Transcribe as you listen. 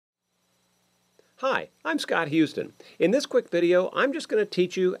Hi, I'm Scott Houston. In this quick video, I'm just going to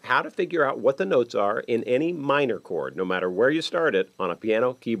teach you how to figure out what the notes are in any minor chord, no matter where you start it on a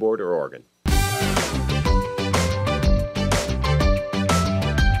piano, keyboard, or organ.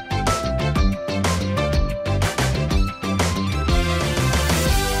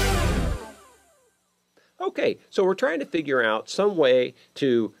 Okay, so we're trying to figure out some way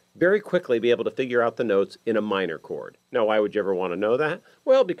to very quickly be able to figure out the notes in a minor chord. Now, why would you ever want to know that?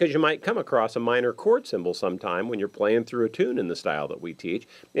 Well, because you might come across a minor chord symbol sometime when you're playing through a tune in the style that we teach,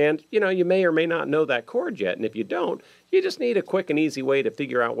 and you may or may not know that chord yet, and if you don't, you just need a quick and easy way to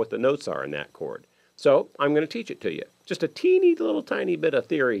figure out what the notes are in that chord. So, I'm going to teach it to you. Just a teeny little tiny bit of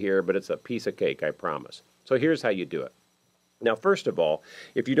theory here, but it's a piece of cake, I promise. So here's how you do it. Now, first of all,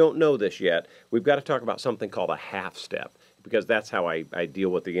 if you don't know this yet, we've got to talk about something called a half step, because that's how I deal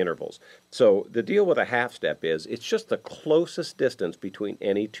with the intervals. So the deal with a half step is it's just the closest distance between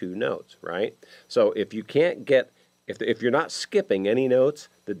any two notes, right? So if you can't get, if you're not skipping any notes,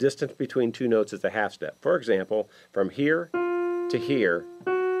 the distance between two notes is a half step. For example, from here to here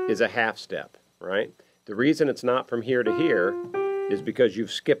is a half step, right? The reason it's not from here to here is because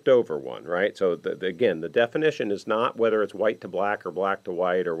you've skipped over one, right? So again, the definition is not whether it's white to black or black to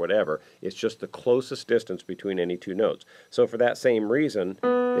white or whatever. It's just the closest distance between any two notes. So for that same reason,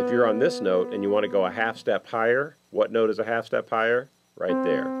 if you're on this note and you want to go a half step higher, what note is a half step higher? Right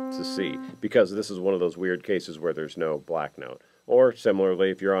there. It's a C, because this is one of those weird cases where there's no black note. Or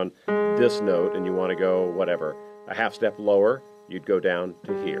similarly, if you're on this note and you want to go, whatever, a half step lower, you'd go down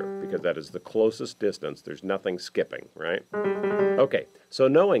to here, because that is the closest distance. There's nothing skipping, right? Okay, so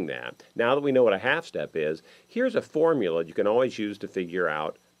knowing that, now that we know what a half step is, here's a formula you can always use to figure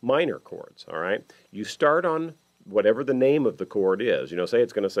out minor chords, all right? You start on whatever the name of the chord is. Say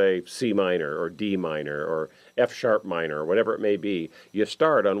it's going to say C minor or D minor or F sharp minor or whatever it may be. You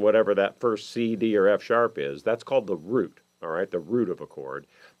start on whatever that first C, D, or F sharp is. That's called the root, all right, the root of a chord.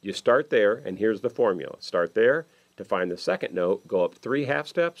 You start there, and here's the formula. Start there. To find the second note, go up 3 half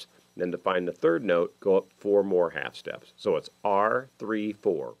steps. Then to find the third note, go up 4 more half steps. So it's R, 3,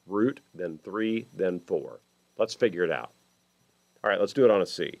 4. Root, then 3, then 4. Let's figure it out. All right, let's do it on a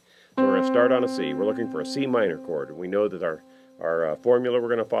C. So we're going to start on a C. We're looking for a C minor chord. And we know that our formula we're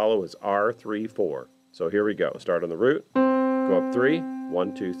going to follow is R, 3, 4. So here we go. Start on the root. Go up 3.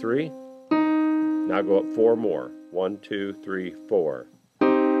 1, 2, 3. Now go up 4 more. 1, 2, 3, 4.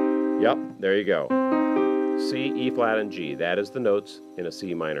 Yep, there you go. C, E flat, and G. That is the notes in a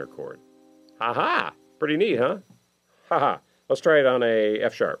C minor chord. Ha-ha! Pretty neat, huh? Ha-ha. Let's try it on a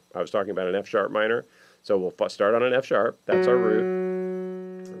F sharp. I was talking about an F sharp minor. So we'll start on an F sharp. That's our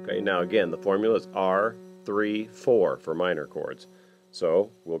root. Okay, now again, the formula is R, 3, 4 for minor chords.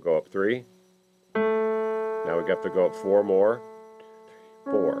 So we'll go up 3. Now we have to go up 4 more.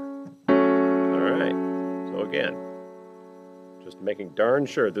 4. All right. So again, just making darn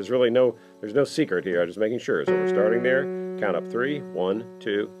sure. There's no secret here. I'm just making sure. So we're starting there. Count up 3. 1,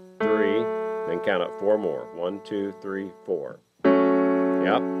 2, 3. Then count up 4 more. 1, 2, 3, 4.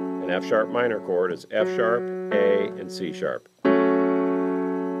 Yep. An F sharp minor chord is F sharp, A, and C sharp.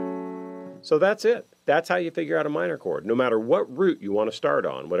 So that's it. That's how you figure out a minor chord. No matter what root you want to start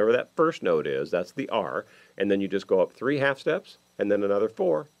on, whatever that first note is, that's the R, and then you just go up 3 half steps, and then another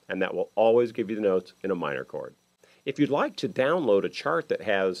 4, and that will always give you the notes in a minor chord. If you'd like to download a chart that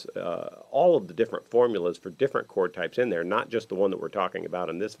has all of the different formulas for different chord types in there, not just the one that we're talking about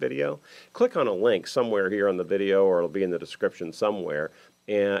in this video, click on a link somewhere here on the video, or it'll be in the description somewhere,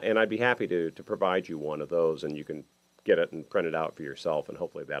 and I'd be happy to provide you one of those, and you can get it and print it out for yourself, and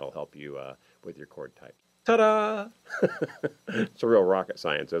hopefully that'll help you with your chord type. Ta-da! It's a real rocket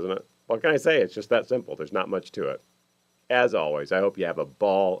science, isn't it? What can I say? It's just that simple. There's not much to it. As always, I hope you have a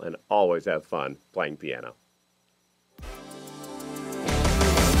ball and always have fun playing piano.